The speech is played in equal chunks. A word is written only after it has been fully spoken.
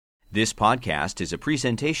This podcast is a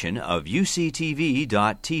presentation of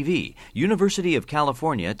UCTV.tv, University of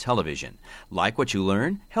California Television. Like what you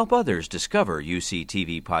learn? Help others discover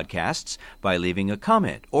UCTV podcasts by leaving a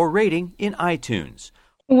comment or rating in iTunes.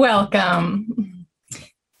 Welcome.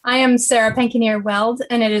 I am Sarah Penkinier-Weld,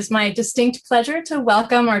 and it is my distinct pleasure to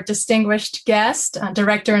welcome our distinguished guest,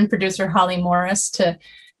 director and producer Holly Morris,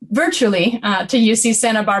 virtually to UC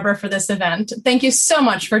Santa Barbara for this event. Thank you so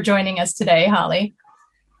much for joining us today, Holly.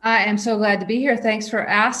 I am so glad to be here. Thanks for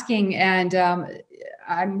asking. And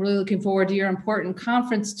I'm really looking forward to your important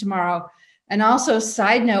conference tomorrow. And also,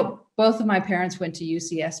 side note, both of my parents went to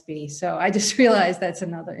UCSB. So I just realized that's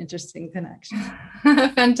another interesting connection.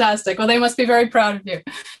 Fantastic. Well, they must be very proud of you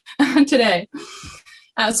today.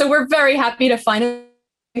 So we're very happy to find you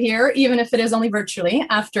here, even if it is only virtually,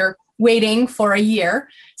 after waiting for a year,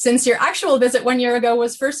 since your actual visit 1 year ago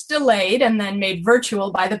was first delayed and then made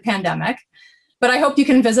virtual by the pandemic. But I hope you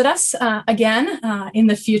can visit us again in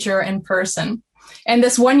the future in person. And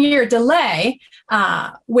this 1 year delay,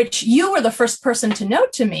 which you were the first person to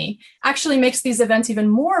note to me, actually makes these events even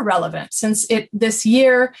more relevant, since this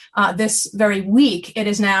year, this very week, it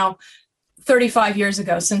is now 35 years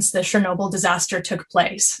ago since the Chernobyl disaster took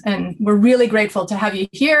place. And we're really grateful to have you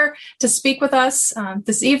here to speak with us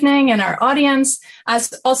this evening and our audience,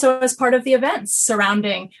 as part of the events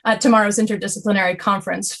surrounding tomorrow's interdisciplinary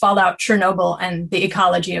conference, Fallout Chernobyl and the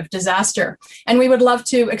Ecology of Disaster. And we would love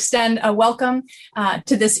to extend a welcome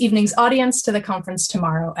to this evening's audience to the conference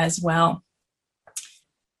tomorrow as well.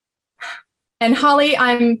 And Holly,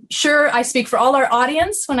 I'm sure I speak for all our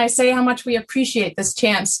audience when I say how much we appreciate this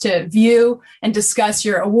chance to view and discuss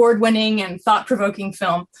your award-winning and thought-provoking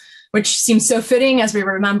film, which seems so fitting as we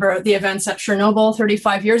remember the events at Chernobyl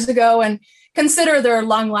 35 years ago and consider their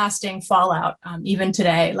long-lasting fallout even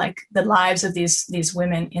today, like the lives of these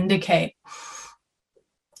women indicate.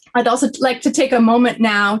 I'd also like to take a moment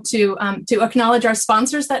now to acknowledge our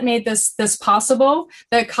sponsors that made this possible: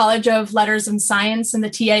 the College of Letters and Science and the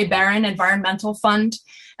T.A. Barron Environmental Fund,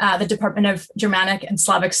 the Department of Germanic and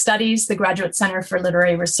Slavic Studies, the Graduate Center for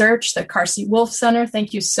Literary Research, the Carsey Wolf Center,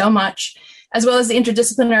 thank you so much, as well as the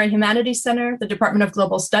Interdisciplinary Humanities Center, the Department of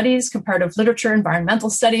Global Studies, Comparative Literature, Environmental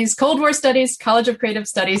Studies, Cold War Studies, College of Creative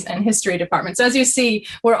Studies, and History Department. So as you see,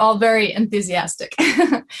 we're all very enthusiastic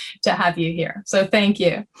to have you here. So thank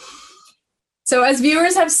you. So as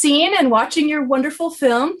viewers have seen and watching your wonderful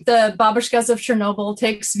film, The Babushkas of Chernobyl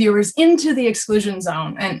takes viewers into the exclusion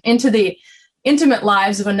zone and into the intimate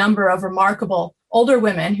lives of a number of remarkable older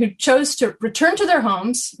women who chose to return to their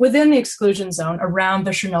homes within the exclusion zone around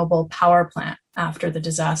the Chernobyl power plant after the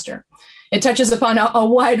disaster. It touches upon a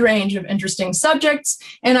wide range of interesting subjects,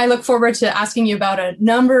 and I look forward to asking you about a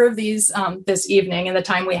number of these this evening in the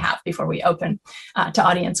time we have before we open to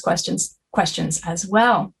audience questions as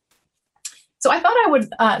well. So I thought I would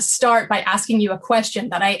start by asking you a question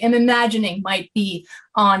that I am imagining might be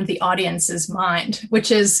on the audience's mind,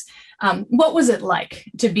 which is, what was it like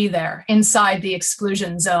to be there inside the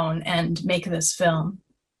exclusion zone and make this film?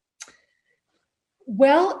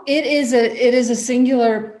 Well, it is a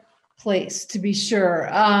singular place, to be sure.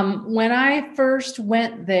 When I first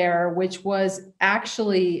went there, which was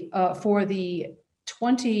actually for the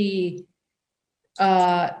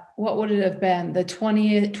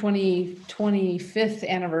 25th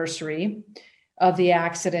anniversary of the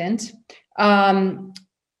accident.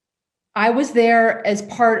 I was there as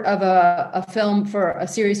part of a film for a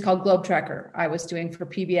series called Globe Trekker I was doing for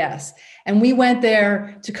PBS. And we went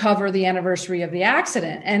there to cover the anniversary of the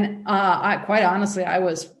accident. And quite honestly, I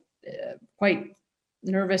was quite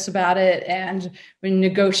nervous about it, and when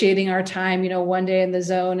negotiating our time, one day in the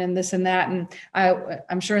zone and this and that. And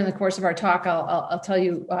I'm sure in the course of our talk, I'll tell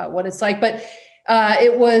you what it's like, but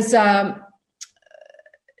it was,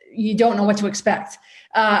 you don't know what to expect.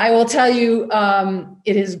 I will tell you,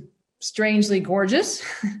 it is strangely gorgeous.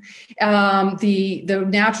 The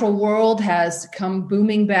natural world has come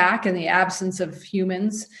booming back in the absence of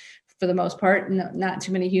humans. For the most part, not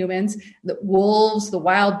too many humans. The wolves, the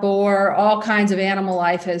wild boar, all kinds of animal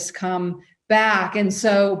life has come back. And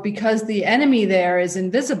so because the enemy there is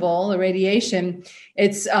invisible, the radiation,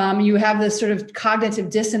 it's you have this sort of cognitive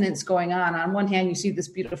dissonance going on. On one hand, you see this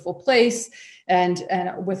beautiful place and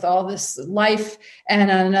with all this life. And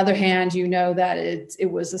on another hand, you know that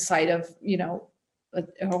it was a site of, a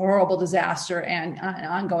horrible disaster and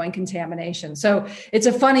ongoing contamination. So it's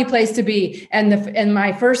a funny place to be. And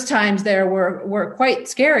my first times there were quite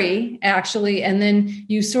scary, actually. And then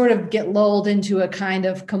you sort of get lulled into a kind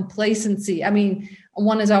of complacency. I mean,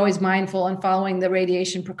 one is always mindful and following the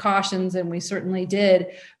radiation precautions, and we certainly did.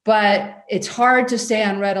 But it's hard to stay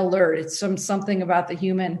on red alert. It's something about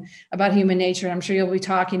human nature. I'm sure you'll be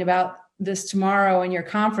talking about this tomorrow in your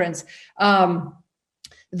conference,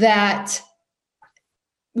 that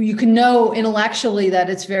you can know intellectually that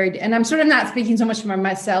it's very, and I'm sort of not speaking so much for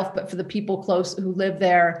myself, but for the people close who live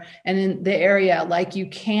there and in the area, like you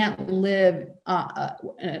can't live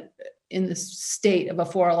in the state of a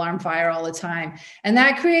 4-alarm fire all the time. And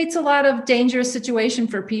that creates a lot of dangerous situation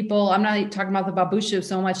for people. I'm not talking about the Babusha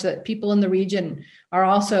so much, that people in the region are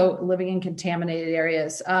also living in contaminated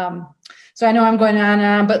areas. So I know I'm going on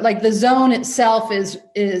and on, but like the zone itself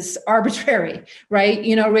is arbitrary, right?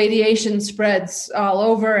 You know, radiation spreads all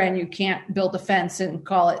over, and you can't build a fence and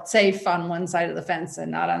call it safe on one side of the fence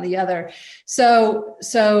and not on the other. So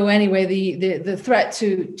anyway, the threat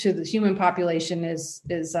to the human population is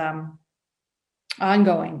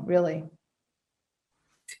ongoing, really.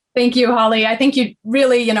 Thank you, Holly. I think you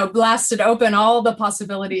really, blasted open all the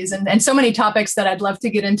possibilities and so many topics that I'd love to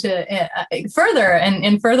get into further and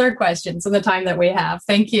in further questions in the time that we have.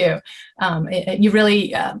 Thank you. You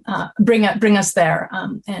really bring us there,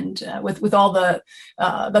 and with all the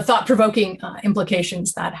thought-provoking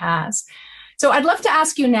implications that has. So I'd love to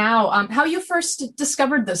ask you now how you first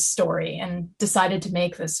discovered this story and decided to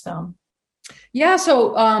make this film. Yeah.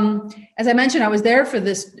 So, as I mentioned, I was there for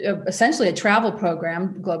this essentially a travel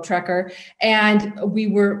program, Globe Trekker, and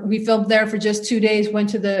we filmed there for just 2 days. Went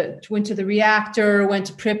to the reactor, went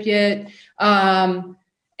to Pripyat,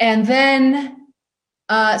 and then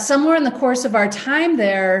somewhere in the course of our time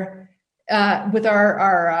there, with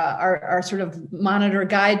our sort of monitor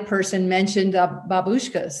guide person mentioned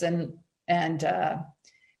babushkas, and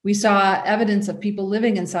we saw evidence of people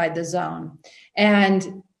living inside the zone,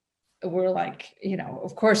 and we're like,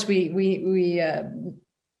 of course we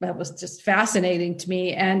that was just fascinating to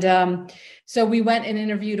me. And so we went and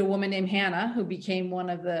interviewed a woman named Hannah, who became one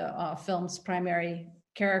of the film's primary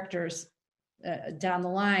characters down the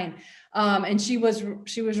line. And she was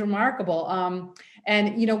remarkable.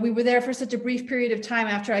 And, we were there for such a brief period of time.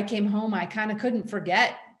 After I came home, I kind of couldn't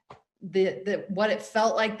forget what it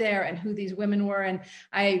felt like there and who these women were. And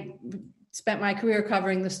I spent my career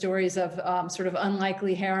covering the stories of sort of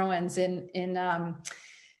unlikely heroines in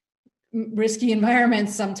risky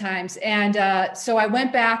environments sometimes. And so I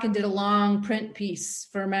went back and did a long print piece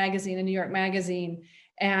for a magazine, a New York magazine,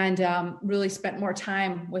 and really spent more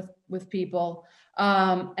time with people.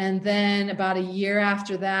 And then about a year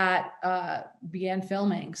after that, began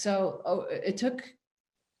filming. So it took,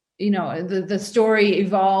 the story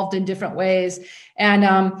evolved in different ways. And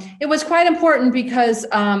it was quite important because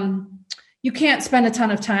you can't spend a ton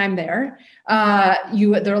of time there.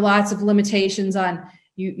 There are lots of limitations on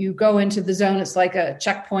you go into the zone. It's like a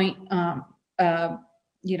checkpoint, like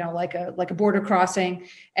a border crossing,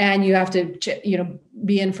 and you have to,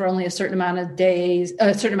 be in for only a certain amount of days,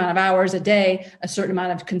 a certain amount of hours a day, a certain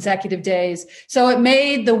amount of consecutive days. So it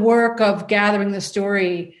made the work of gathering the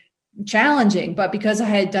story challenging. But because I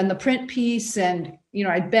had done the print piece and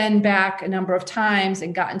I'd been back a number of times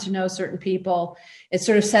and gotten to know certain people, it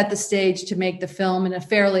sort of set the stage to make the film in a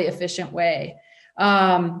fairly efficient way.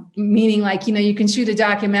 Meaning like, you can shoot a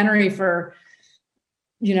documentary for,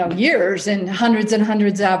 years and hundreds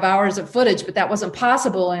of hours of footage, but that wasn't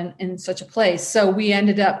possible in such a place. So we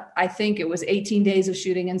ended up, I think it was 18 days of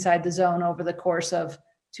shooting inside the zone over the course of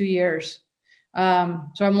 2 years. So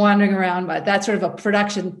I'm wandering around, but that's sort of a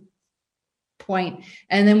production point.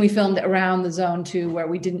 And then we filmed around the zone too, where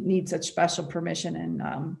we didn't need such special permission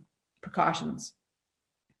and precautions.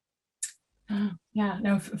 Yeah,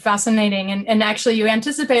 no, fascinating. And actually you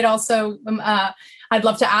anticipate also, I'd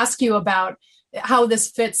love to ask you about how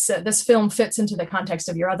this film fits into the context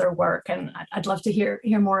of your other work. And I'd love to hear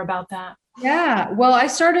more about that. Yeah, well, I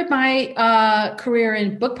started my career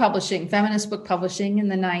in book publishing, feminist book publishing in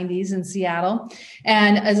the 90s in Seattle.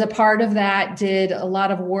 And as a part of that, did a lot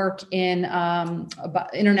of work in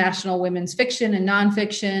international women's fiction and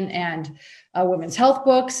nonfiction and women's health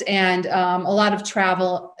books and a lot of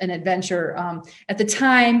travel and adventure. At the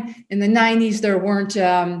time in the 90s, there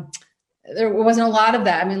wasn't a lot of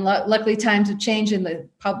that. I mean, luckily times have changed and the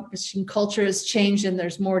publishing culture has changed and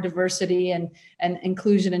there's more diversity and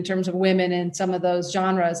inclusion in terms of women in some of those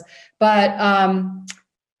genres. But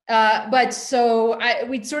so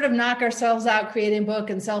we'd sort of knock ourselves out, create a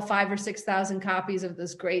book and sell 5,000 or 6,000 copies of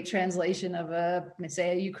this great translation of a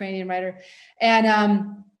Ukrainian writer. And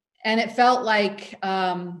it felt like,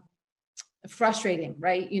 frustrating,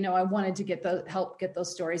 right? I wanted to help get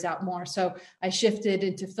those stories out more. So I shifted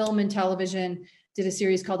into film and television, did a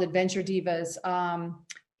series called Adventure Divas,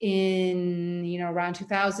 in, around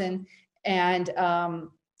 2000. And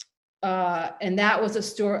that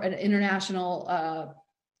was an international,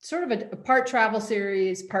 sort of a part travel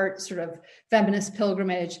series, part sort of feminist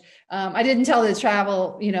pilgrimage. I didn't tell the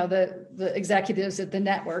travel, the executives at the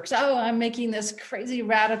networks, oh, I'm making this crazy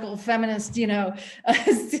radical feminist,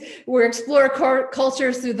 we're explore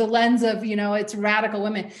cultures through the lens of, it's radical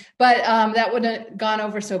women. But that wouldn't have gone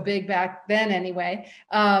over so big back then anyway.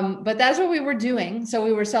 But that's what we were doing. So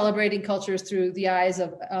we were celebrating cultures through the eyes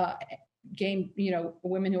of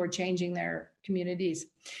women who were changing their communities.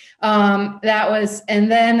 That was,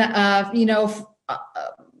 and then,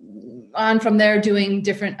 on from there doing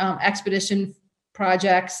different expedition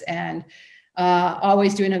projects, and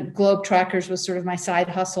always doing a Globe Trekkers was sort of my side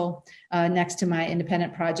hustle next to my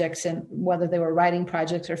independent projects, and whether they were writing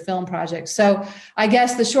projects or film projects. So I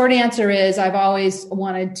guess the short answer is I've always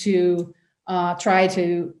wanted to try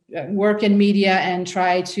to work in media and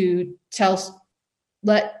try to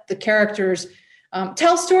let the characters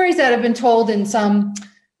tell stories that have been told in some,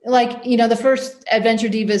 the first Adventure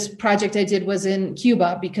Divas project I did was in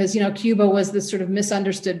Cuba, because, Cuba was this sort of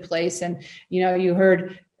misunderstood place. And, you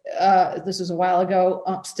heard, this was a while ago,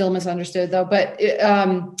 still misunderstood though, but, you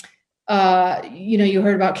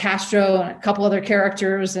heard about Castro and a couple other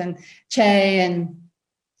characters and Che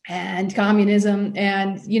and communism.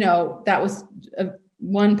 And, that was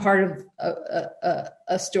one part of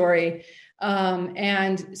a story.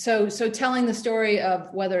 And so telling the story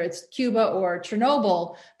of whether it's Cuba or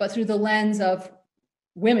Chernobyl, but through the lens of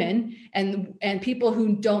women and people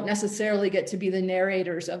who don't necessarily get to be the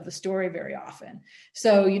narrators of the story very often.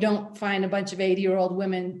 So you don't find a bunch of 80-year-old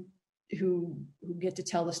women who get to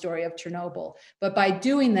tell the story of Chernobyl. But by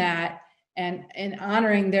doing that and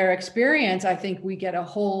honoring their experience, I think we get a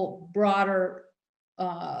whole broader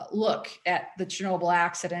look at the Chernobyl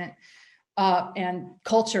accident. And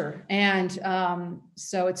culture. And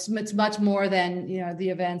so it's much more than, the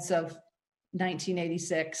events of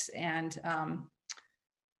 1986 and,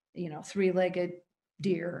 three-legged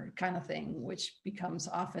deer kind of thing, which becomes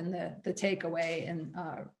often the takeaway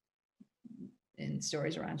in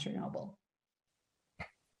stories around Chernobyl.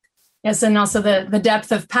 Yes, and also the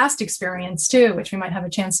depth of past experience too, which we might have a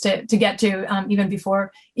chance to get to even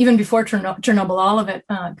before Chernobyl. All of it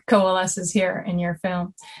coalesces here in your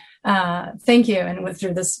film. Thank you, and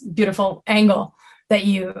through this beautiful angle that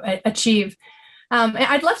you achieve.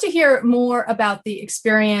 I'd love to hear more about the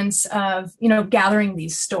experience of, gathering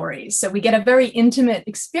these stories. So we get a very intimate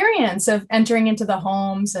experience of entering into the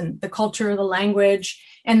homes and the culture, the language,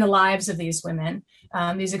 and the lives of these women,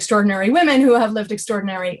 these extraordinary women who have lived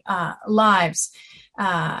extraordinary lives.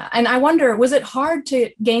 And I wonder, was it hard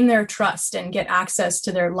to gain their trust and get access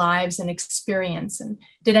to their lives and experience? And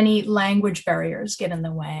did any language barriers get in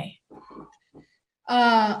the way?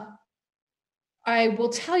 I will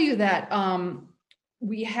tell you that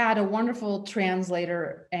we had a wonderful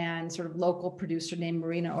translator and sort of local producer named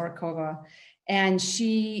Marina Orkova, and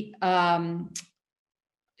she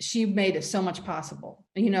made it so much possible,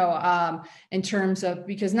 in terms of,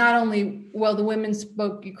 because not only, the women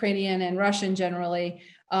spoke Ukrainian and Russian generally,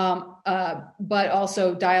 but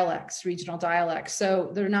also dialects, regional dialects. So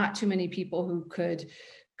there are not too many people who could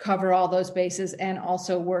cover all those bases and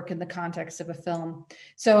also work in the context of a film.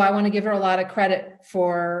 So I want to give her a lot of credit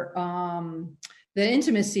for the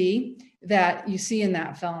intimacy that you see in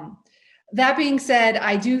that film. That being said,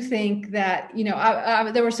 I do think that,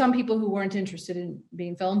 there were some people who weren't interested in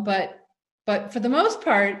being filmed, but for the most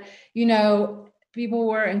part, people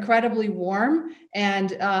were incredibly warm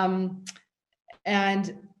and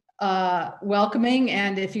welcoming.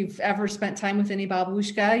 And if you've ever spent time with any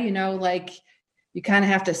babushka, you kind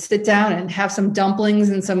of have to sit down and have some dumplings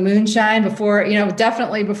and some moonshine before,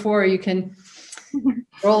 definitely before you can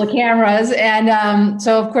roll the cameras. And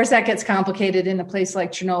so, of course, that gets complicated in a place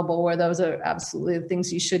like Chernobyl, where those are absolutely the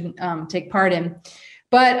things you shouldn't take part in.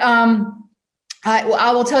 But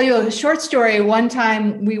I will tell you a short story. One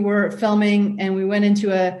time we were filming and we went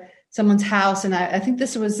into someone's house, and I think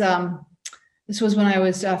this was when I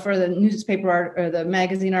was for the newspaper or the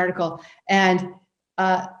magazine article, and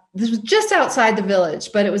this was just outside the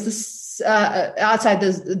village, but it was this outside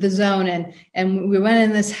the zone, and we went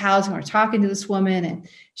in this house and we're talking to this woman, and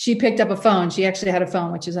she picked up a phone. She actually had a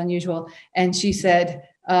phone, which is unusual, and she said,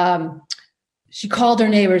 she called her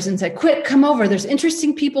neighbors and said, "Quick, come over. There's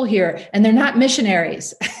interesting people here, and they're not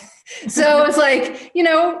missionaries." So it's like,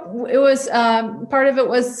 it was part of it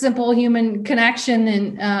was simple human connection,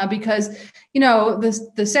 and because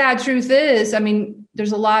the sad truth is,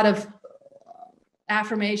 there's a lot of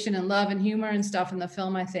affirmation and love and humor and stuff in the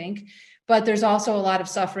film, I think. but there's also a lot of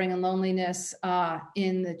suffering and loneliness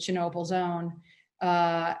in the Chernobyl zone.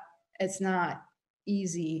 It's not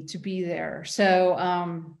easy to be there. So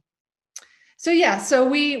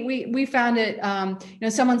we found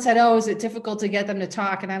it, someone said, oh, is it difficult to get them to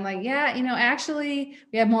talk? And I'm like, yeah, actually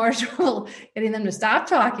we have more trouble getting them to stop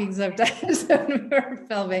talking sometimes when we're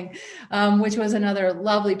filming, which was another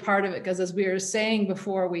lovely part of it. Because as we were saying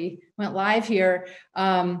before we went live here,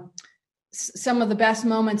 some of the best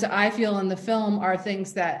moments I feel in the film are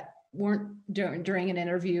things that weren't during an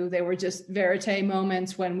interview. They were just verite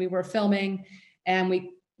moments when we were filming, and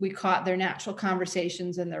we caught their natural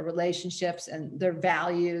conversations and their relationships and their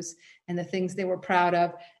values and the things they were proud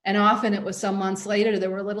of. And often it was some months later, there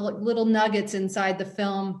were little nuggets inside the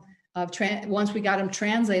film of once we got them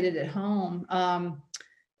translated at home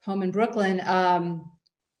in Brooklyn,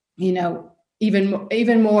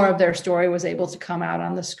 even more of their story was able to come out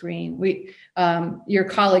on the screen. Your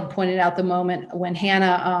colleague pointed out the moment when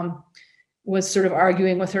Hannah was sort of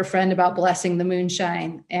arguing with her friend about blessing the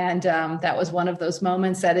moonshine. And that was one of those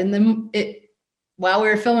moments that while we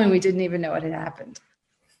were filming, we didn't even know it had happened.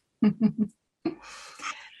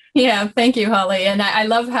 Yeah, thank you, Holly. And I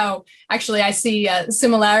love how actually I see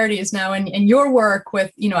similarities now in your work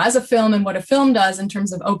with, as a film and what a film does in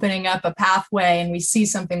terms of opening up a pathway, and we see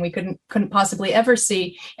something we couldn't possibly ever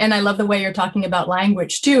see. And I love the way you're talking about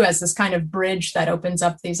language too, as this kind of bridge that opens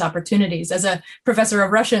up these opportunities. As a professor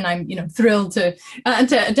of Russian, I'm thrilled to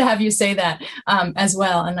have you say that as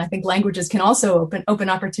well. And I think languages can also open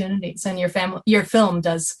opportunities, and your film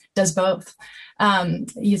does both. I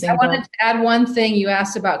wanted to add one thing. You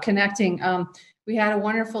asked about connecting. We had a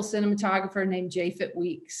wonderful cinematographer named Japhet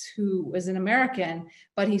Weeks, who was an American,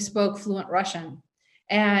 but he spoke fluent Russian.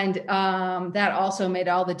 And that also made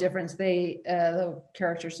all the difference. The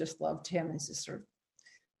characters just loved him. He's this sort of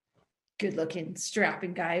good-looking,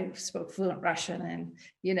 strapping guy who spoke fluent Russian. And,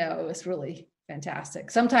 it was really fantastic.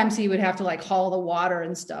 Sometimes he would have to haul the water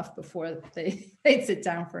and stuff before they'd sit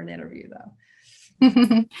down for an interview, though.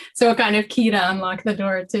 So a kind of key to unlock the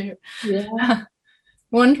door too. Yeah.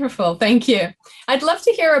 Wonderful. Thank you. I'd love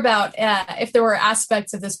to hear about if there were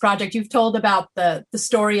aspects of this project. You've told about the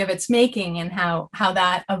story of its making and how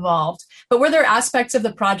that evolved, but were there aspects of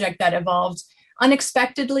the project that evolved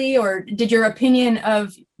unexpectedly, or did your opinion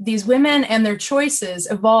of these women and their choices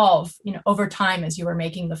evolve, over time as you were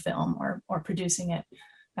making the film or producing it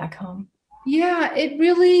back home? Yeah, it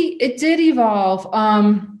did evolve.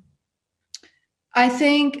 I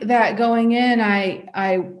think that going in,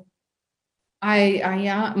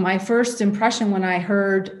 my first impression when I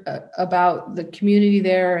heard about the community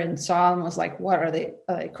there and saw them was like, what are they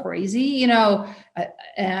crazy? And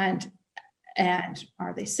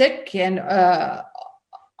are they sick? And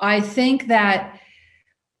I think that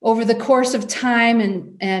over the course of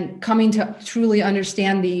time and coming to truly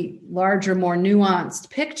understand the larger, more nuanced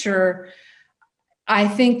picture, I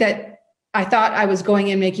think that I thought I was going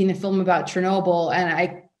in making a film about Chernobyl, and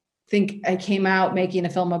I think I came out making a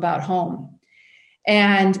film about home.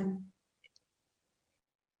 And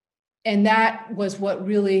that was what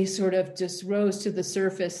really sort of just rose to the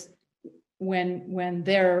surface when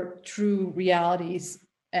their true realities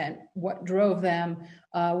and what drove them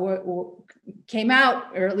came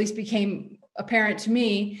out, or at least became apparent to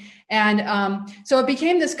me. And so it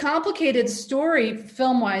became this complicated story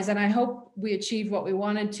film-wise, and I hope we achieved what we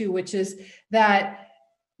wanted to, which is that,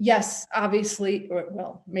 yes, obviously, or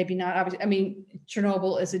well, maybe not obviously, I mean,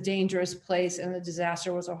 Chernobyl is a dangerous place, and the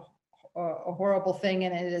disaster was a horrible thing,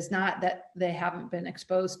 and it is not that they haven't been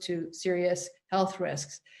exposed to serious health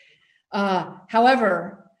risks.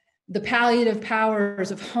 However, the palliative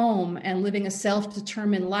powers of home and living a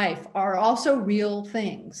self-determined life are also real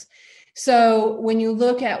things. So when you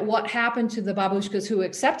look at what happened to the babushkas who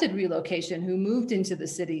accepted relocation, who moved into the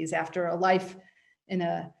cities after a life in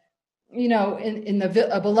a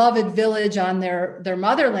beloved village on their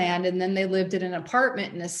motherland, and then they lived in an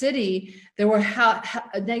apartment in a city, there were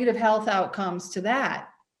negative health outcomes to that.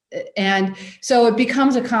 And so it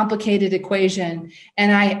becomes a complicated equation.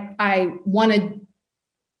 And I wanted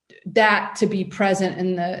that to be present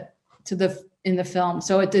in the film.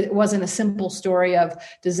 So it wasn't a simple story of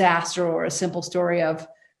disaster or a simple story of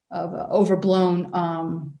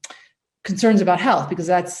overblown concerns about health, because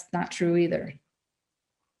that's not true either.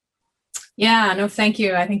 Yeah, no, thank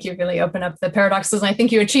you. I think you really open up the paradoxes, and I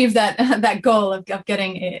think you achieved that goal of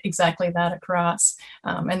getting exactly that across,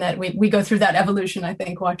 and that we go through that evolution, I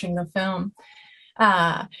think, watching the film.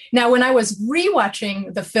 Now, when I was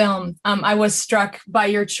rewatching the film, I was struck by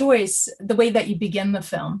your choice, the way that you begin the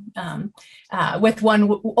film, with one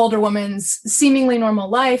older woman's seemingly normal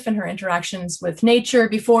life and her interactions with nature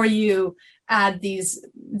before you add these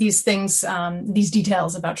things, these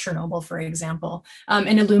details about Chernobyl, for example,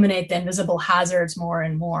 and illuminate the invisible hazards more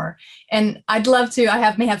and more. And I'd love to,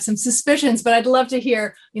 may have some suspicions, but I'd love to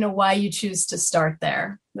hear, why you choose to start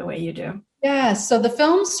there the way you do. Yeah, so the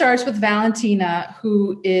film starts with Valentina,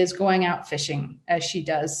 who is going out fishing, as she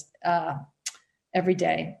does every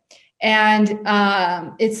day. And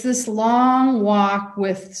it's this long walk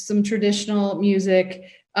with some traditional music,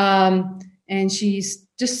 and she's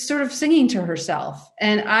just sort of singing to herself.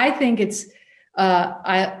 And I think it's,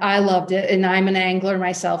 I loved it. And I'm an angler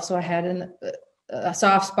myself, so I had a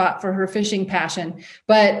soft spot for her fishing passion.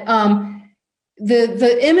 But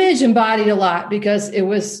the image embodied a lot, because it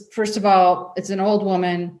was, first of all, it's an old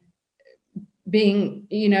woman being,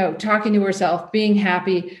 talking to herself, being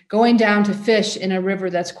happy, going down to fish in a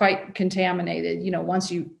river that's quite contaminated,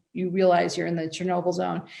 once you realize you're in the Chernobyl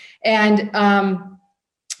zone. And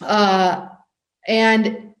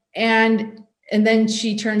then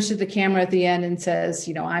she turns to the camera at the end and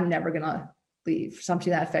says, I'm never going to leave, something to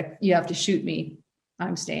that effect. You have to shoot me.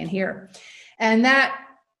 I'm staying here. And that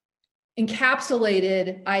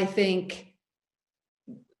encapsulated, I think,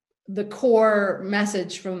 the core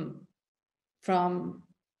message from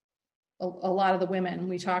a lot of the women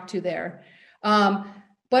we talked to there.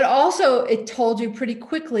 But also it told you pretty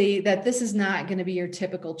quickly that this is not going to be your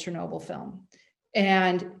typical Chernobyl film.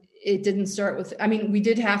 And it didn't start with, we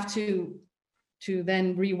did have to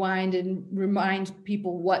then rewind and remind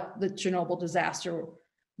people what the Chernobyl disaster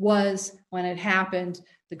was when it happened,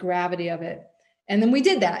 the gravity of it. And then we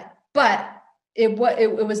did that. But it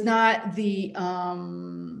was not the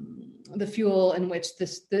fuel in which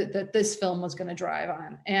this film was going to drive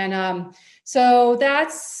on. And so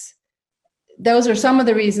those are some of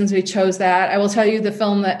the reasons we chose that. I will tell you, the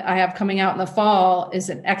film that I have coming out in the fall is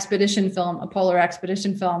an expedition film, a polar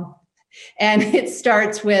expedition film. And it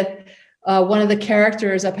starts with one of the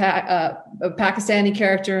characters, a Pakistani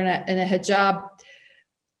character in a hijab,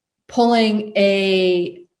 pulling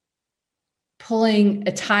a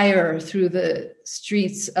tire through the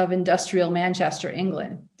streets of industrial Manchester,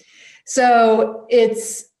 England. So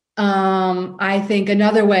it's, I think,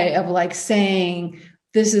 another way of saying,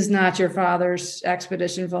 this is not your father's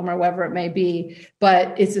expedition film or whatever it may be,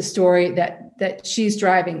 but it's a story that she's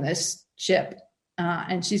driving this ship,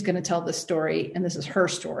 and she's going to tell this story, and this is her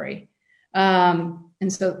story. And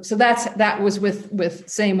so that was with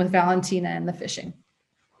same with Valentina and the fishing.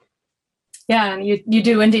 Yeah, and you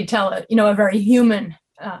do indeed tell a very human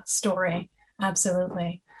story.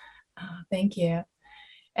 Absolutely. Thank you.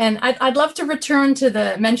 And I'd love to return to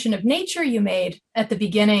the mention of nature you made at the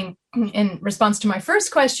beginning in response to my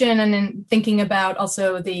first question, and in thinking about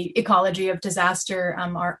also the ecology of disaster,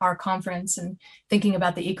 our conference, and thinking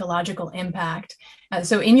about the ecological impact.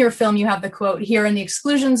 So in your film, you have the quote, "Here in the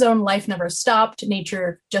exclusion zone, life never stopped,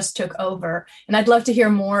 nature just took over." And I'd love to hear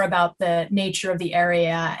more about the nature of the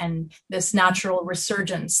area and this natural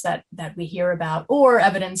resurgence that we hear about, or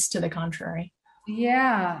evidence to the contrary.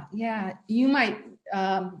 Yeah. You might,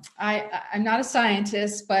 I'm not a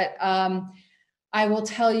scientist, but I will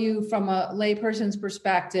tell you from a layperson's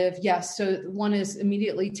perspective, yes. So one is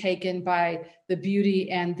immediately taken by the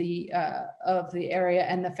beauty and the of the area,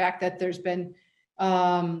 and the fact that there's been,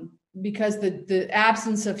 because the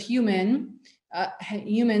absence of humans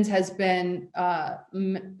has been,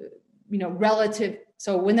 relative.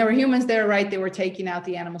 So when there were humans there, right, they were taking out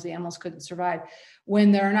the animals couldn't survive.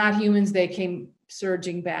 When there are not humans, they came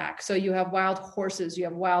surging back. So you have wild horses, you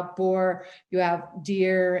have wild boar, you have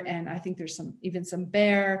deer, and I think there's even some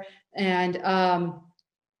bear, and all.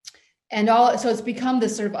 So it's become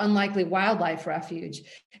this sort of unlikely wildlife refuge.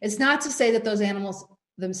 It's not to say that those animals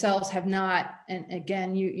themselves have not, and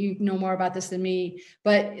again, you know more about this than me,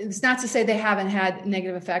 but it's not to say they haven't had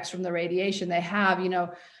negative effects from the radiation. They have,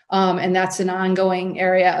 and that's an ongoing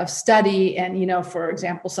area of study. And, for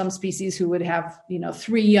example, some species who would have,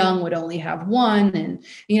 3 young would only have 1, and,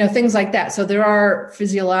 things like that. So there are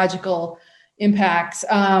physiological impacts.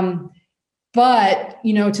 But,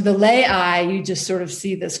 to the lay eye, you just sort of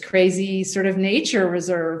see this crazy sort of nature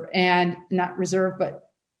reserve, and not reserve, but,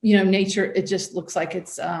 nature, it just looks like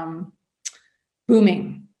it's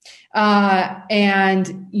booming.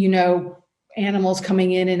 And, animals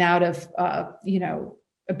coming in and out of,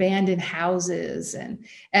 abandoned houses, and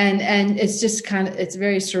it's just it's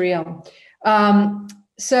very surreal.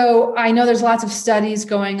 So I know there's lots of studies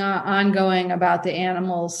ongoing about the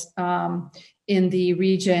animals in the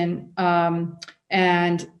region,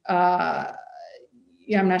 And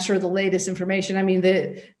yeah, I'm not sure the latest information. I mean,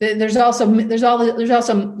 there's also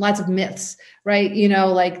lots of myths, right?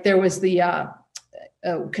 Like there was the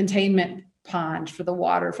containment pond for the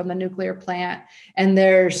water from the nuclear plant, and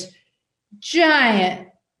there's giant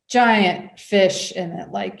fish in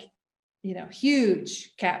it, like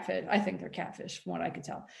huge catfish. I think they're catfish from what I could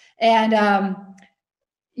tell. And I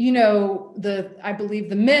believe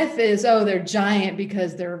the myth is, they're giant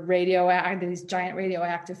because they're radioactive, these giant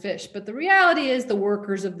radioactive fish. But the reality is the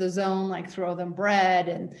workers of the zone like throw them bread,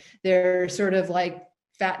 and they're sort of like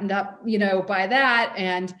fattened up, by that.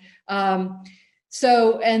 And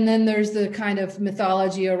and then there's the kind of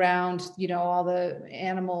mythology around, all the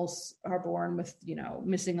animals are born with,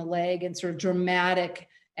 missing a leg and sort of dramatic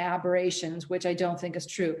aberrations, which I don't think is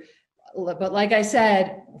true. But like I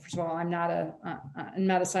said, first of all, I'm not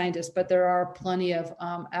a scientist, but there are plenty of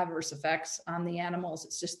adverse effects on the animals.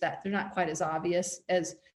 It's just that they're not quite as obvious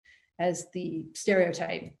as the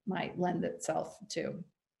stereotype might lend itself to.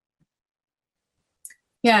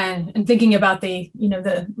 Yeah, and thinking about the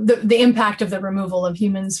impact of the removal of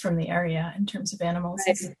humans from the area in terms of animals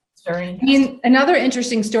is very interesting. Another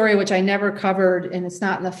interesting story, which I never covered, and it's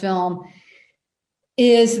not in the film,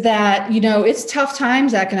 is that, it's tough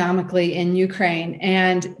times economically in Ukraine,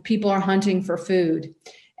 and people are hunting for food.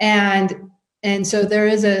 And so there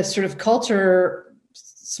is a sort of culture,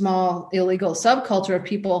 small illegal subculture of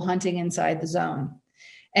people hunting inside the zone.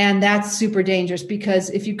 And that's super dangerous, because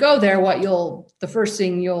if you go there, the first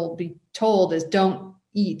thing you'll be told is don't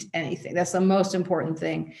eat anything. That's the most important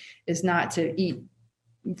thing, is not to eat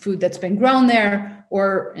food that's been grown there,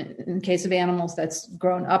 or in the case of animals, that's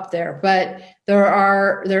grown up there. But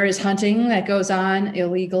there is hunting that goes on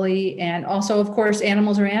illegally. And also, of course,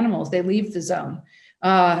 animals are animals. They leave the zone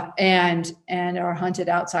and are hunted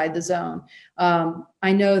outside the zone.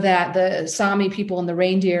 I know that the Sami people and the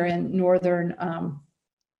reindeer in northern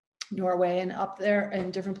Norway and up there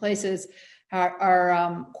in different places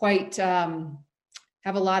are quite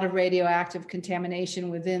have a lot of radioactive contamination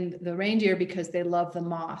within the reindeer, because they love the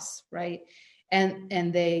moss, right?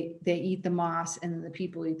 And they eat the moss, and the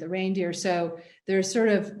people eat the reindeer. So there's sort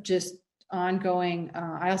of just ongoing.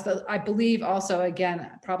 I believe also, again,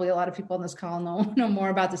 probably a lot of people on this call know more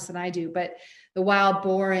about this than I do, but the wild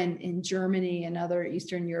boar in Germany and other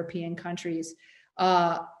Eastern European countries,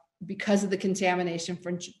 because of the contamination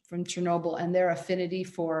from Chernobyl and their affinity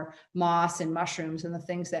for moss and mushrooms and the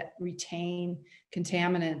things that retain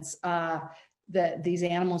contaminants, that these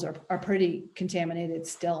animals are pretty contaminated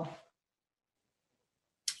still.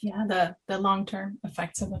 Yeah, the long-term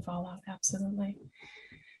effects of the fallout, absolutely.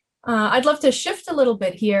 I'd love to shift a little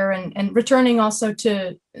bit here and returning also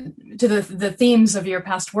to the themes of your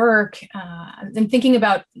past work, and thinking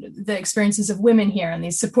about the experiences of women here and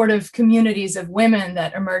these supportive communities of women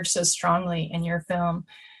that emerge so strongly in your film.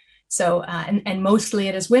 So, and mostly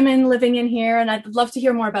it is women living in here. And I'd love to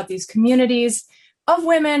hear more about these communities of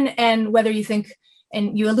women, and whether you think,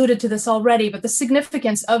 and you alluded to this already, but the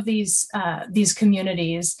significance of these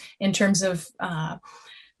communities in terms of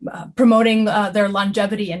promoting their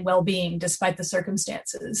longevity and well-being despite the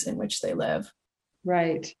circumstances in which they live.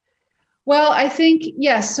 Right. Well, I think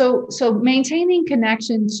yes. So maintaining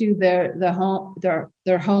connection to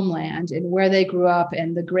their homeland and where they grew up,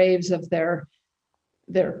 and the graves of their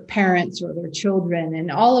parents or their children,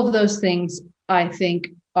 and all of those things, I think,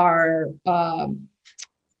 are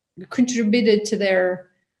contributed to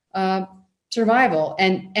their survival,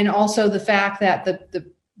 and also the fact that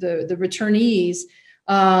the returnees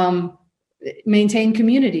maintain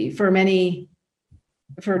community for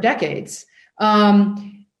decades.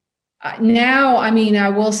 Now, I mean, I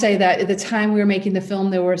will say that at the time we were making the film,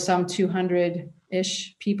 there were some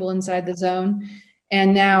 200-ish people inside the zone.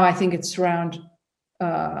 And now I think it's around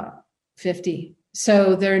 50.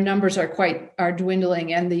 So their numbers are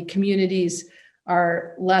dwindling, and the communities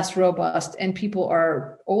are less robust, and people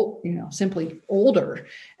are old, simply older,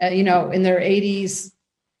 in their 80s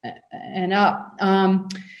and up.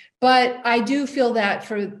 But I do feel that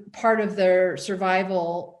for part of their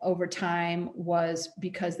survival over time was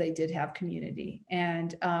because they did have community.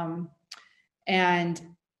 And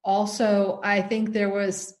also I think there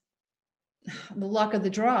was the luck of the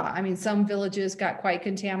draw. I mean, some villages got quite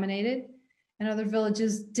contaminated and other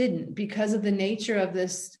villages didn't, because of the nature of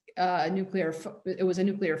this it was a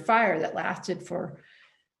nuclear fire that lasted for,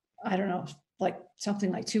 I don't know, like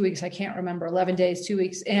something like 2 weeks. I can't remember, 11 days, 2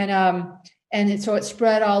 weeks. So it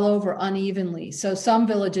spread all over unevenly. So some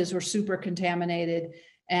villages were super contaminated,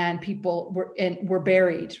 and people were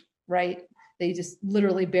buried, right? They just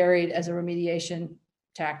literally buried as a remediation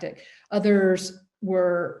tactic. Others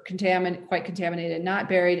were quite contaminated, not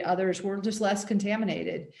buried. Others were just less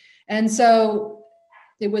contaminated. And so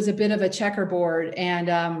it was a bit of a checkerboard and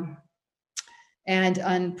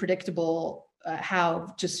unpredictable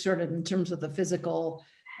how just sort of in terms of the physical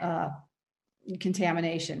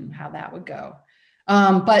contamination, how that would go.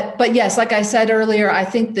 But yes, like I said earlier, I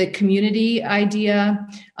think the community idea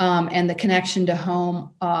and the connection to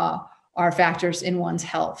home are factors in one's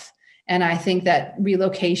health. And I think that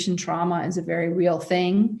relocation trauma is a very real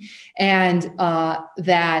thing, and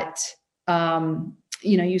that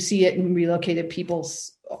you see it in relocated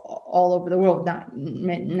peoples all over the world. Not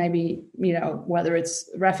maybe whether it's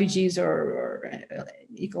refugees or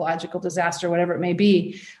ecological disaster, whatever it may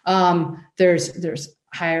be. There's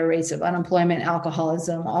higher rates of unemployment,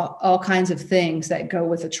 alcoholism, all kinds of things that go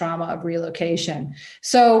with the trauma of relocation.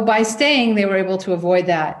 So by staying, they were able to avoid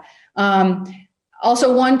that.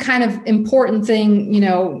 Also, one kind of important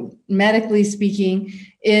thing, medically speaking,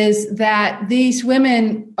 is that these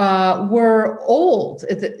women were old,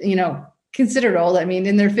 considered old. I mean,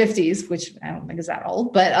 in their 50s, which I don't think is that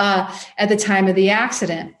old, but at the time of the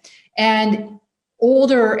accident. And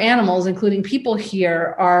older animals, including people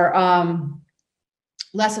here, are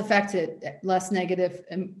less affected, less negative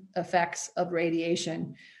effects of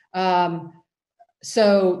radiation.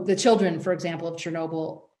 So the children, for example, of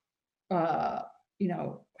Chernobyl,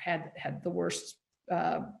 had the worst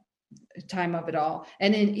time of it all.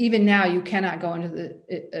 And even now, you cannot go into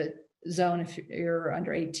the zone if you're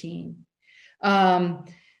under 18.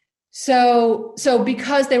 So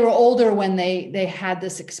because they were older when they had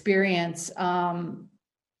this experience,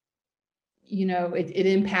 it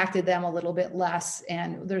impacted them a little bit less.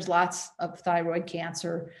 And there's lots of thyroid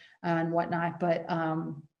cancer and whatnot, but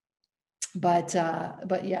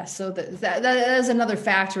yeah, so that is another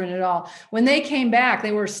factor in it all. When they came back,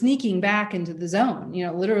 they were sneaking back into the zone,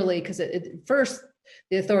 literally, because at first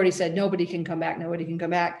the authorities said nobody can come back.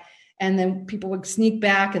 And then people would sneak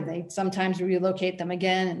back, and they sometimes relocate them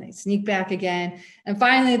again, and they sneak back again. And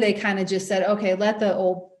finally they kind of just said, okay, let the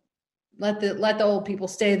old people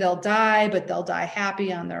stay. They'll die, but they'll die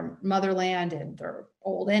happy on their motherland, and they're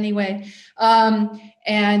old anyway. But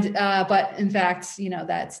in fact,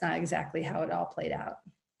 that's not exactly how it all played out.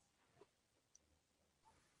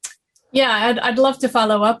 Yeah, I'd love to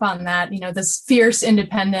follow up on that. This fierce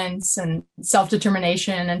independence and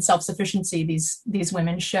self-determination and self-sufficiency these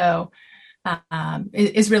women show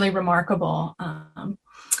is really remarkable.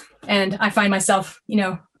 And I find myself,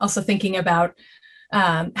 also thinking about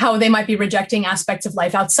how they might be rejecting aspects of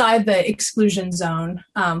life outside the exclusion zone,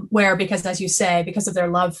 where, because as you say, because of their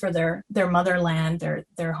love for their motherland,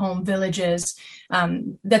 their home villages,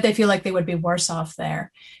 that they feel like they would be worse off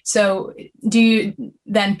there. So do you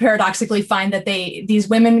then paradoxically find that these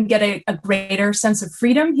women get a greater sense of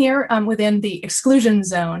freedom here within the exclusion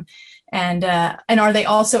zone? And are they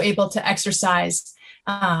also able to exercise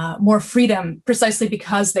more freedom precisely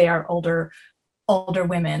because they are older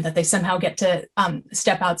women, that they somehow get to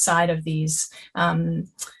step outside of these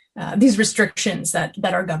restrictions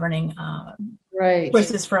that are governing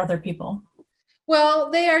choices for other people? Well,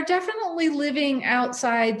 they are definitely living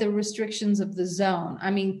outside the restrictions of the zone.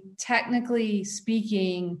 I mean, technically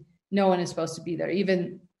speaking, no one is supposed to be there,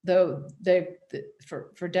 even though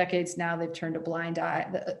for decades now they've turned a blind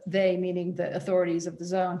eye. They, meaning the authorities of the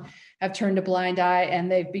zone, have turned a blind eye,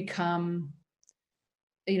 and they've become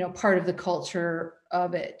part of the culture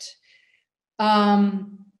of it. So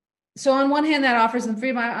on one hand, that offers them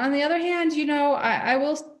freedom. On the other hand, I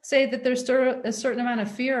will say that there's a certain amount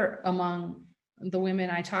of fear among the women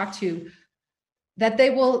I talk to that they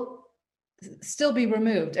will still be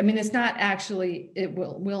removed. I mean, it's not actually, it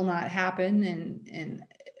will not happen. And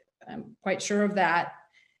I'm quite sure of that.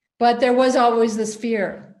 But there was always this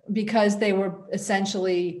fear because they were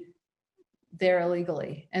essentially there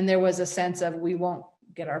illegally. And there was a sense of, we won't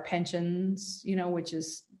get our pensions, which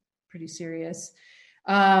is pretty serious.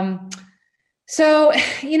 So,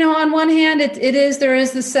 on one hand, there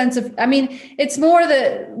is this sense of, it's more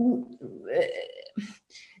there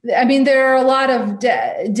are a lot of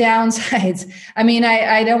downsides.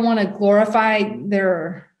 I don't want to glorify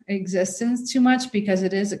their existence too much because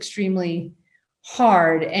it is extremely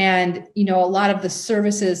hard. And, a lot of the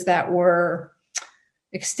services that were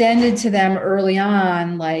extended to them early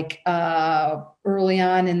on, like early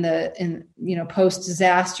on in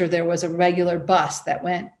post-disaster, there was a regular bus that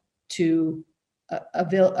went to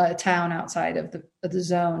a town outside of the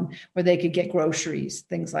zone where they could get groceries,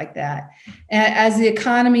 things like that. And as the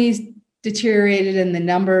economy's deteriorated and the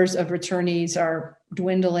numbers of returnees are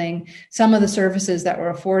dwindling, some of the services that were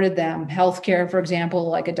afforded them, healthcare, for example,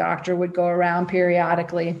 like a doctor would go around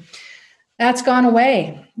periodically, that's gone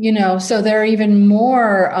away, so they're even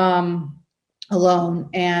more alone,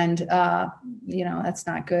 and that's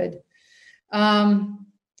not good.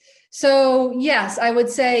 So yes, I would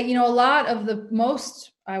say, a lot of the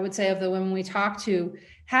women we talked to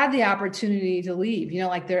had the opportunity to leave,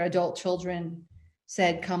 like their adult children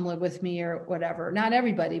said, come live with me or whatever. Not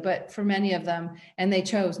everybody, but for many of them. And they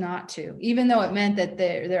chose not to, even though it meant that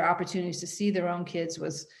their opportunities to see their own kids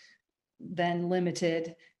was then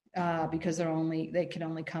limited, because they could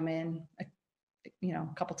only come in, a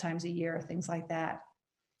couple times a year, things like that.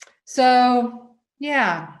 So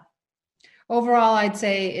yeah, overall, I'd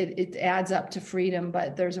say it adds up to freedom,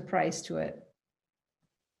 but there's a price to it.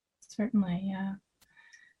 Certainly, yeah.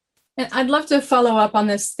 And I'd love to follow up on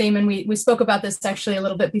this theme, and we spoke about this actually a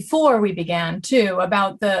little bit before we began too,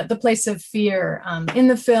 about the place of fear in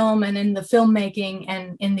the film and in the filmmaking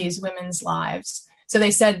and in these women's lives. So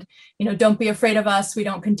they said, don't be afraid of us. We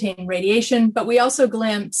don't contain radiation, but we also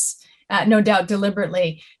glimpse, no doubt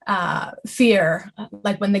deliberately, fear,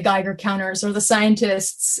 like when the Geiger counters or the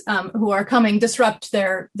scientists who are coming disrupt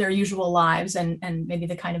their usual lives, and maybe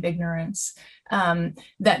the kind of ignorance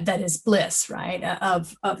that is bliss, right,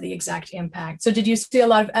 of the exact impact. So did you see a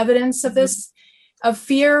lot of evidence of this, of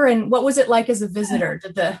fear? And what was it like as a visitor?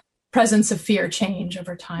 Did the presence of fear change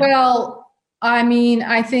over time? Well, I mean,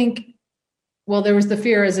 I think, there was the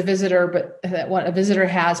fear as a visitor, but what a visitor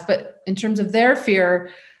has, but in terms of their fear,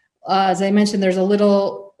 as I mentioned, there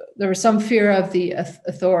was some fear of the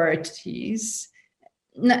authorities,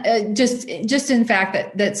 just in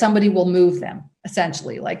fact that somebody will move them,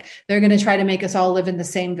 essentially, like they're going to try to make us all live in the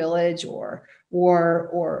same village or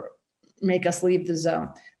make us leave the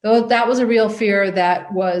zone. Though that was a real fear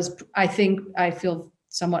that was, I feel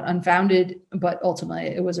somewhat unfounded, but ultimately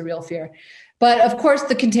it was a real fear. But of course,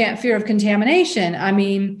 the fear of contamination. I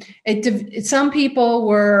mean, some people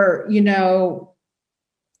were,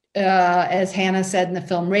 as Hannah said in the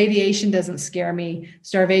film, radiation doesn't scare me,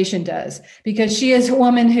 starvation does, because she is a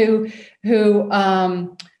woman who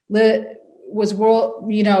was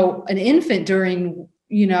an infant during,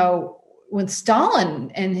 when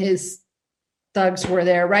Stalin and his thugs were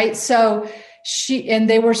there, right? So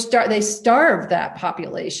they starved that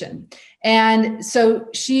population, and so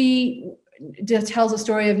she just tells a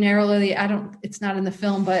story of narrowly, it's not in the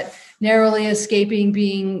film, but narrowly escaping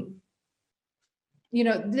being,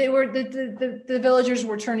 they were, the villagers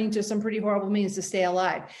were turning to some pretty horrible means to stay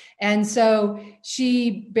alive. And so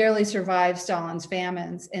she barely survived Stalin's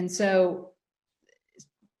famines. And so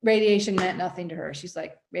radiation meant nothing to her. She's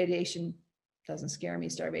like, radiation doesn't scare me,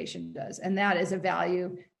 starvation does. And that is a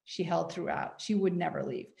value she held throughout. She would never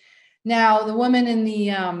leave. Now, the woman in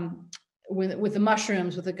the, with the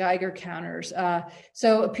mushrooms, with the Geiger counters.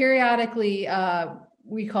 So periodically,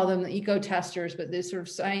 we call them the eco-testers, but these sort of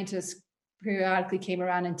scientists periodically came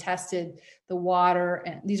around and tested the water,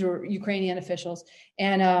 and these were Ukrainian officials,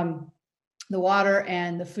 and the water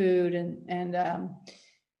and the food, and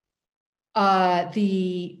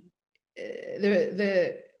the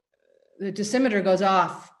dosimeter goes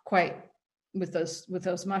off quite with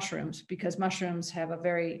those mushrooms, because mushrooms have a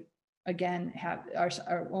very, again,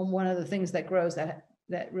 are one of the things that grows that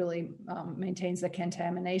really maintains the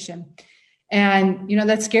contamination. And,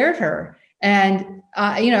 that scared her. And,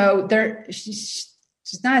 she's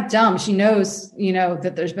not dumb. She knows,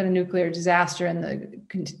 that there's been a nuclear disaster and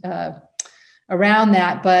around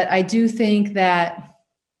that. But I do think that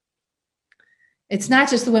it's not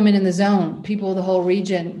just the women in the zone, people of the whole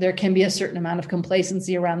region. There can be a certain amount of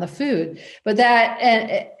complacency around the food, but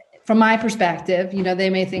that, from my perspective, they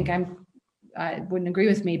may think I wouldn't agree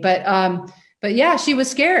with me, but yeah, she was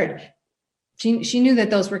scared. She knew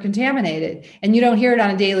that those were contaminated, and you don't hear it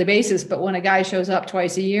on a daily basis, but when a guy shows up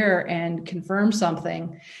twice a year and confirms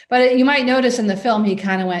something, but you might notice in the film, he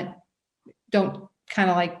kind of went, don't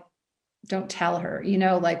tell her,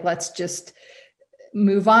 let's just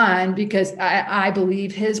move on, because I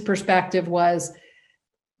believe his perspective was,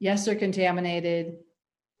 yes, they're contaminated.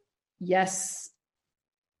 Yes,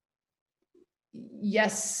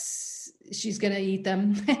 she's going to eat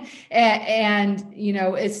them. and,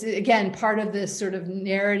 it's, again, part of this sort of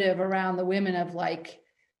narrative around the women of like,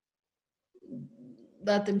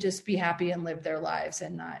 let them just be happy and live their lives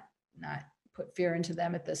and not put fear into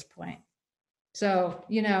them at this point. So,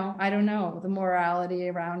 I don't know the morality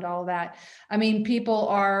around all that. I mean, people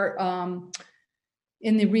are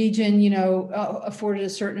in the region, afforded a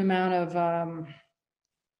certain amount of,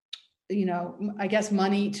 I guess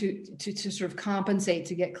money to sort of compensate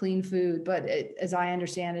to get clean food. But as I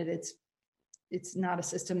understand it, it's not a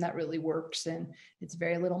system that really works, and it's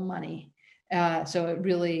very little money. So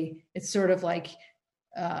it's sort of like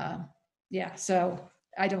yeah, so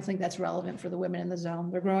I don't think that's relevant for the women in the zone.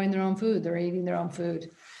 They're growing their own food. They're eating their own food.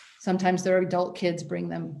 Sometimes their adult kids bring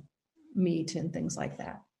them meat and things like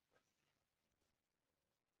that.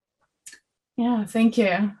 Yeah, thank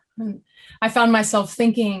you. And I found myself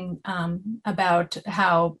thinking about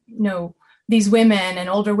how, these women and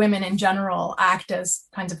older women in general act as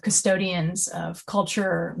kinds of custodians of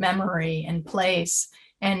culture, memory, and place.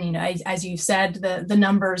 And, as you said, the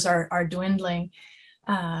numbers are dwindling,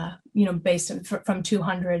 based on, from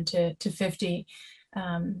 200 to 50.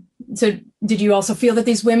 So did you also feel that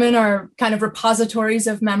these women are kind of repositories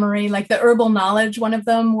of memory, like the herbal knowledge? One of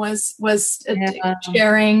them was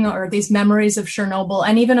sharing, or these memories of Chernobyl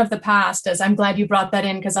and even of the past, as I'm glad you brought that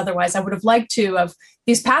in, because otherwise I would have liked to, of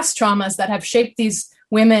these past traumas that have shaped these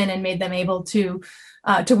women and made them able to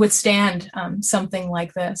withstand something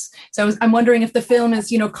like this. So I'm wondering if the film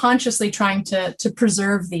is, consciously trying to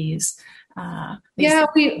preserve these. Yeah,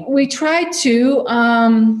 we tried to,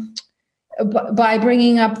 by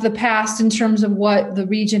bringing up the past in terms of what the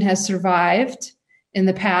region has survived in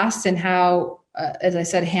the past, and how, as I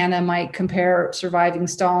said, Hannah might compare surviving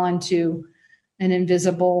Stalin to an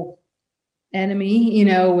invisible enemy,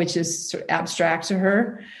 which is sort of abstract to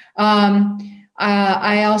her.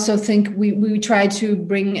 I also think we tried to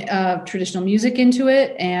bring traditional music into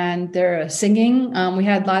it, and their singing. We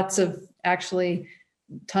had tons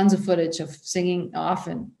of footage of singing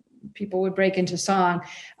often. People would break into song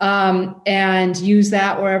and use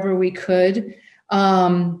that wherever we could.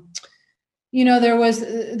 There was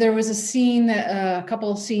a scene, a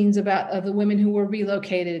couple of scenes of the women who were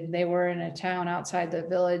relocated. They were in a town outside the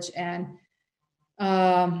village, and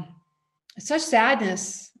such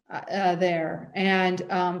sadness there,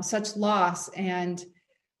 and such loss. And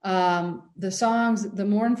the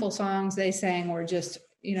mournful songs they sang were just,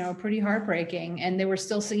 pretty heartbreaking. And they were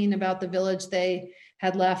still singing about the village they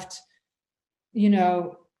had left,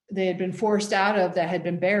 they had been forced out of, that had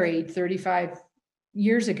been buried 35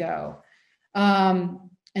 years ago, and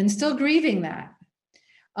still grieving that.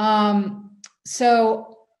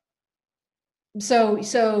 So in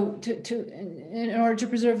order to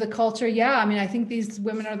preserve the culture, I think these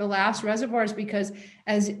women are the last reservoirs, because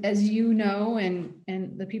as you know, and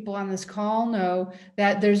the people on this call know,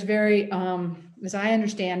 that there's very, as I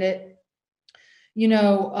understand it,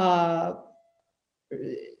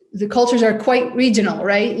 the cultures are quite regional,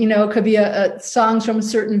 right? It could be a songs from a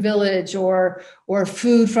certain village, or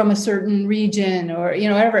food from a certain region, or,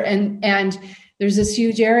 whatever. And there's this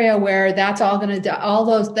huge area where that's all going to die.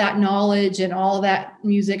 That knowledge and all that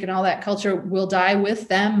music and all that culture will die with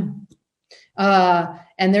them.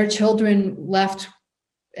 And their children left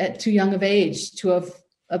at too young of age to have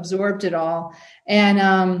absorbed it all.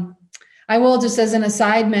 And, I will just, as an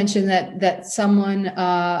aside, mention that someone,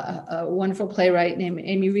 a wonderful playwright named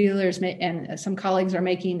Amy Wheeler, and some colleagues are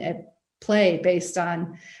making a play based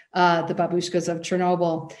on the babushkas of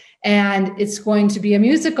Chernobyl, and it's going to be a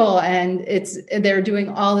musical. And they're doing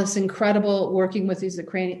all this incredible working with these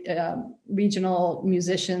Ukrainian regional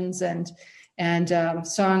musicians and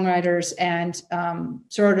songwriters, and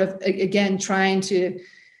sort of again trying to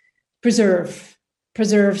preserve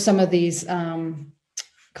some of these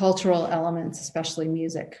cultural elements, especially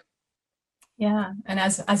music. Yeah, and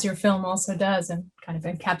as your film also does, and kind of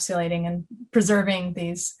encapsulating and preserving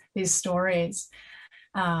these stories.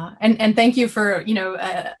 And thank you for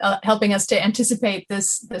helping us to anticipate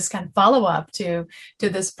this kind of follow up to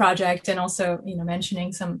this project, and also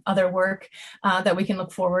mentioning some other work that we can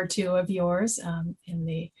look forward to of yours in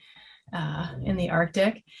the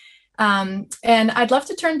Arctic. And I'd love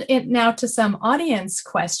to turn it now to some audience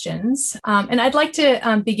questions. And I'd like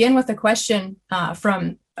to begin with a question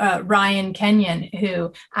from Ryan Kenyon,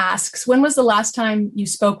 who asks, when was the last time you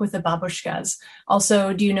spoke with the babushkas?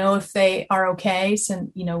 Also, do you know if they are okay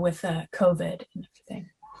with COVID and everything?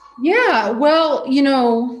 Yeah, well,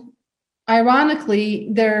 ironically,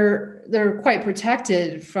 they're quite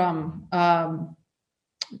protected from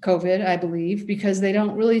COVID, I believe, because they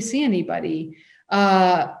don't really see anybody.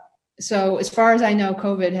 So as far as I know,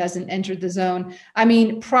 COVID hasn't entered the zone. I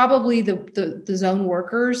mean, probably the zone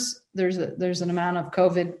workers, there's an amount of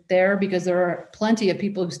COVID there, because there are plenty of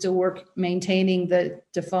people who still work maintaining the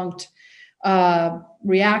defunct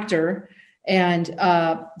reactor and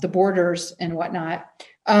the borders and whatnot.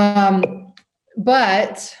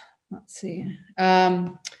 But let's see. As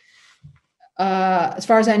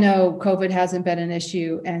far as I know, COVID hasn't been an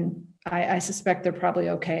issue, and I suspect they're probably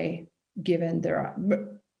okay given their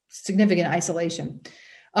significant isolation.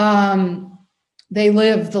 They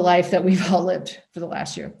live the life that we've all lived for the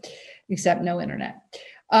last year, except no internet.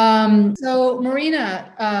 So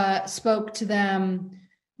Marina spoke to them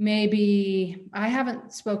maybe, I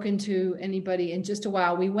haven't spoken to anybody in just a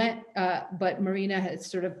while. We went, but Marina had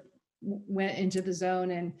sort of went into the zone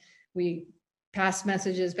and we passed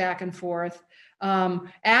messages back and forth.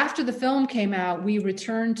 After the film came out, we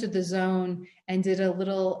returned to the zone and did a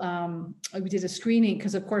little, we did a screening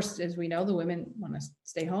because, of course, as we know, the women want to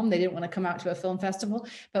stay home. They didn't want to come out to a film festival,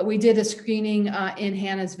 but we did a screening in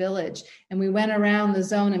Hannah's Village, and we went around the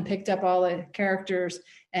zone and picked up all the characters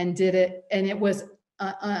and did it. And it was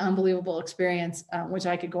an unbelievable experience, which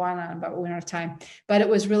I could go on about, we don't have time, but it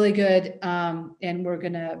was really good. And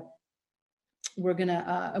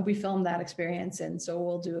we filmed that experience, and so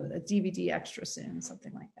we'll do a DVD extra soon,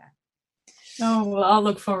 something like that. Oh, well, I'll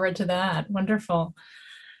look forward to that. Wonderful.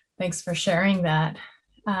 Thanks for sharing that.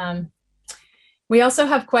 We also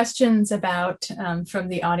have questions about from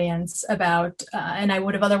the audience about, and I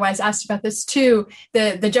would have otherwise asked about this too,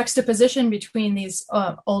 the juxtaposition between these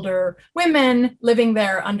older women living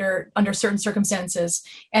there under certain circumstances,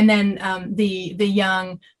 and then the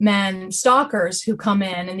young men stalkers who come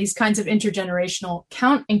in, and these kinds of intergenerational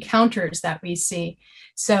encounters that we see.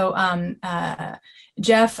 So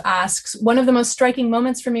Jeff asks, one of the most striking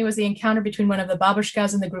moments for me was the encounter between one of the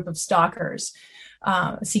babushkas and the group of stalkers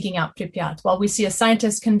seeking out Pripyat. While we see a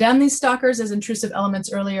scientist condemn these stalkers as intrusive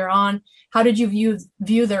elements earlier on, how did you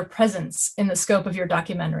view their presence in the scope of your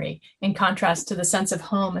documentary, in contrast to the sense of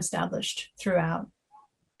home established throughout?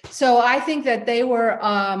 So I think that they were,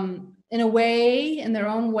 in a way, in their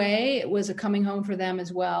own way, it was a coming home for them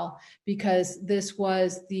as well, because this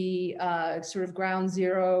was the sort of ground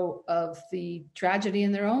zero of the tragedy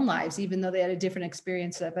in their own lives, even though they had a different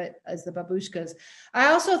experience of it as the babushkas. I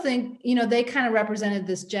also think, they kind of represented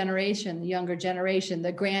this generation, the younger generation,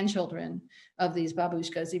 the grandchildren of these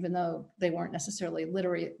babushkas, even though they weren't necessarily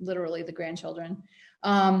literally the grandchildren.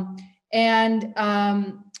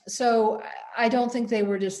 So I don't think they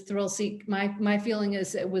were just thrill seek. My feeling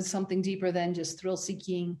is it was something deeper than just thrill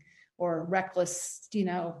seeking or reckless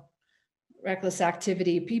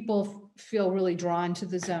activity. People feel really drawn to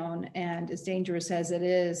the zone, and as dangerous as it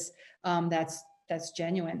is, that's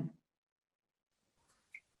genuine.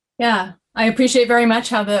 Yeah, I appreciate very much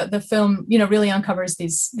how the film, really uncovers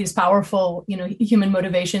these powerful, human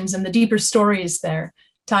motivations and the deeper stories there.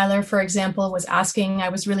 Tyler, for example, was asking, I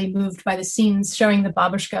was really moved by the scenes showing the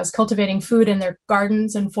babushkas cultivating food in their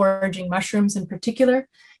gardens and foraging mushrooms in particular,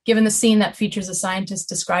 given the scene that features a scientist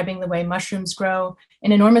describing the way mushrooms grow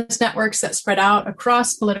in enormous networks that spread out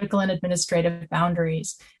across political and administrative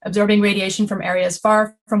boundaries, absorbing radiation from areas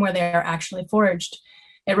far from where they are actually foraged.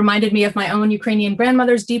 It reminded me of my own Ukrainian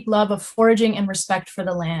grandmother's deep love of foraging and respect for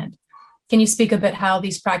the land. Can you speak a bit how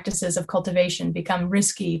these practices of cultivation become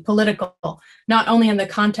risky, political, not only in the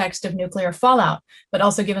context of nuclear fallout, but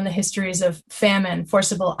also given the histories of famine,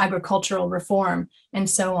 forcible agricultural reform, and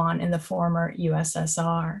so on in the former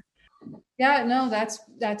USSR? Yeah, no, that's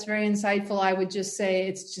very insightful. I would just say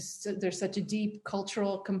it's just, there's such a deep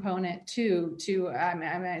cultural component too.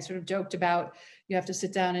 I sort of joked about you have to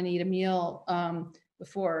sit down and eat a meal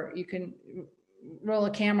before you can roll a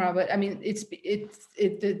camera, but I mean,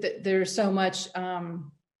 there's so much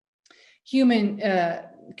human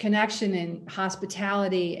connection and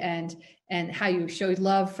hospitality and how you show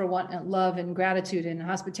love for love and gratitude and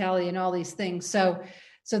hospitality and all these things. So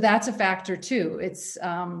that's a factor too. It's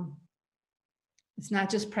not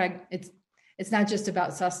just it's not just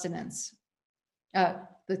about sustenance,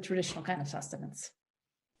 the traditional kind of sustenance.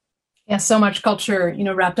 Yeah, so much culture,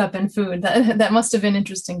 wrapped up in food. That must have been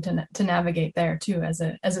interesting to navigate there too, as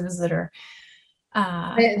a visitor.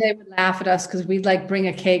 They would laugh at us because we'd bring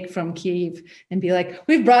a cake from Kyiv and be like,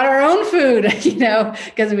 "We've brought our own food,"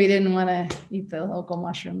 because we didn't want to eat the local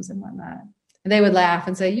mushrooms and whatnot. And they would laugh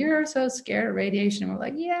and say, "You're so scared of radiation," and we're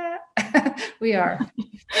like, "Yeah, we are."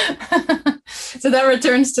 So that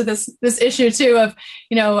returns to this issue too of,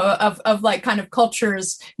 of kind of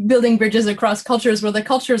cultures, building bridges across cultures, where the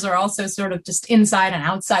cultures are also sort of just inside and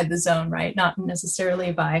outside the zone, right? Not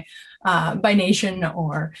necessarily by nation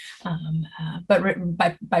or,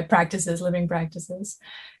 but by practices, living practices.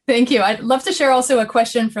 Thank you. I'd love to share also a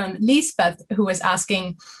question from Lisbeth, who was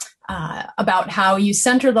asking about how you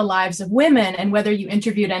center the lives of women and whether you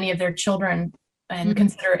interviewed any of their children and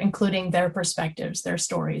consider including their perspectives, their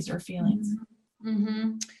stories or feelings.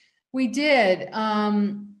 Mm-hmm. We did.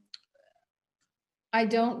 I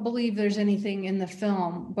don't believe there's anything in the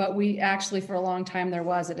film, but we actually, for a long time,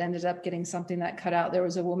 it ended up getting something that cut out. There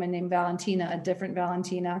was a woman named Valentina, a different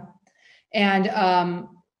Valentina. And her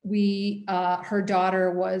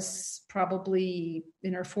daughter was probably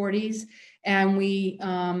in her 40s. And we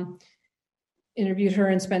interviewed her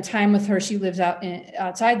and spent time with her. She lives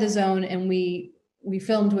outside the zone. And we we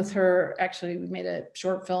filmed with her. Actually, we made a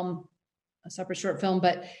separate short film,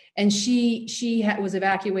 and she was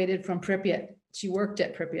evacuated from Pripyat. She worked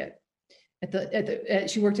at Pripyat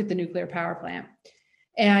she worked at the nuclear power plant.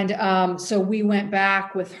 And so we went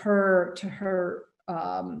back with her to her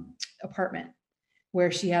apartment, where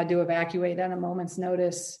she had to evacuate on a moment's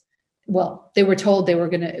notice. Well, they were told they were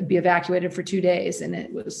going to be evacuated for 2 days, and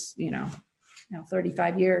it was,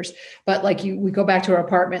 35 years. But we go back to her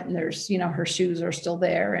apartment, and there's, her shoes are still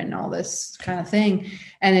there and all this kind of thing.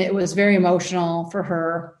 And it was very emotional for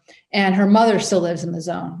her. And her mother still lives in the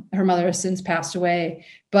zone. Her mother has since passed away.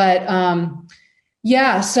 But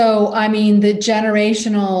so, I mean, the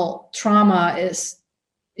generational trauma is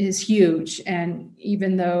huge. And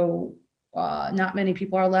even though not many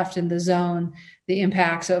people are left in the zone, the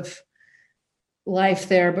impacts of life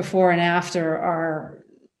there before and after are,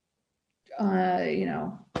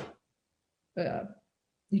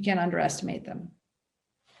 you can't underestimate them.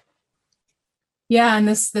 Yeah, and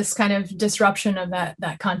this kind of disruption of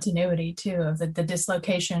that continuity too, of the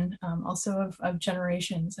dislocation, also of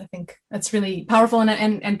generations. I think that's really powerful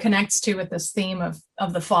and connects to with this theme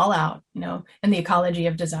of the fallout, and the ecology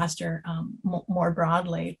of disaster more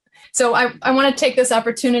broadly. So I want to take this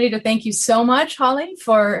opportunity to thank you so much, Holly,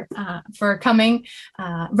 for coming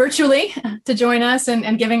virtually to join us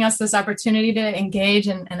and giving us this opportunity to engage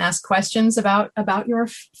and ask questions about your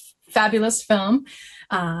fabulous film.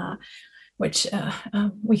 Which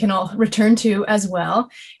we can all return to as well.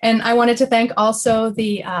 And I wanted to thank also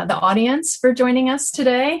the audience for joining us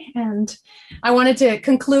today. And I wanted to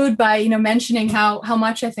conclude by mentioning how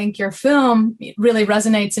much I think your film really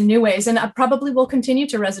resonates in new ways, and probably will continue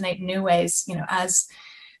to resonate in new ways, as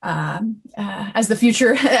the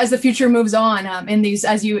future moves on in these,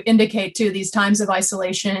 as you indicate too, these times of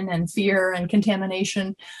isolation and fear and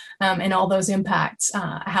contamination, and all those impacts,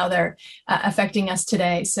 how they're affecting us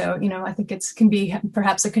today. So, I think can be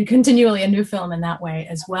perhaps continually a new film in that way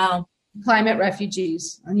as well. Climate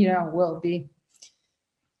refugees, will be.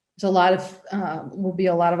 There's will be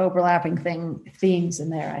a lot of overlapping themes in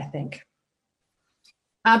there, I think.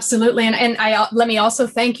 Absolutely. And let me also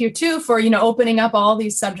thank you too for, opening up all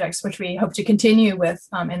these subjects, which we hope to continue with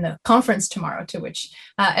in the conference tomorrow, to which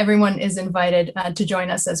everyone is invited to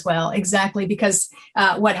join us as well. Exactly. Because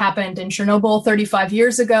what happened in Chernobyl 35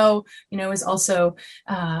 years ago, is also,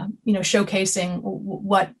 showcasing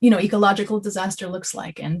what, ecological disaster looks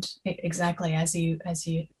like. And exactly as you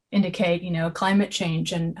indicate, climate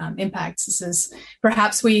change and impacts. This is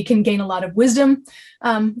perhaps we can gain a lot of wisdom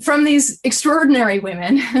from these extraordinary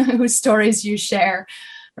women whose stories you share,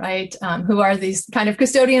 right? Who are these kind of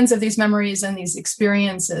custodians of these memories and these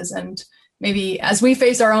experiences. And maybe as we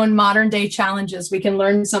face our own modern day challenges, we can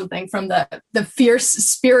learn something from the fierce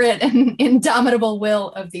spirit and indomitable will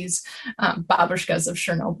of these babushkas of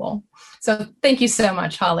Chernobyl. So thank you so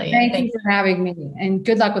much, Holly. Thank you for having me, and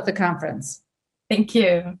good luck with the conference. Thank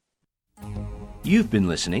you. You've been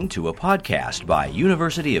listening to a podcast by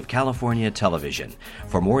University of California Television.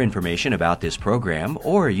 For more information about this program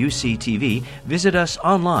or UCTV, visit us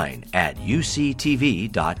online at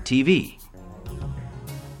uctv.tv.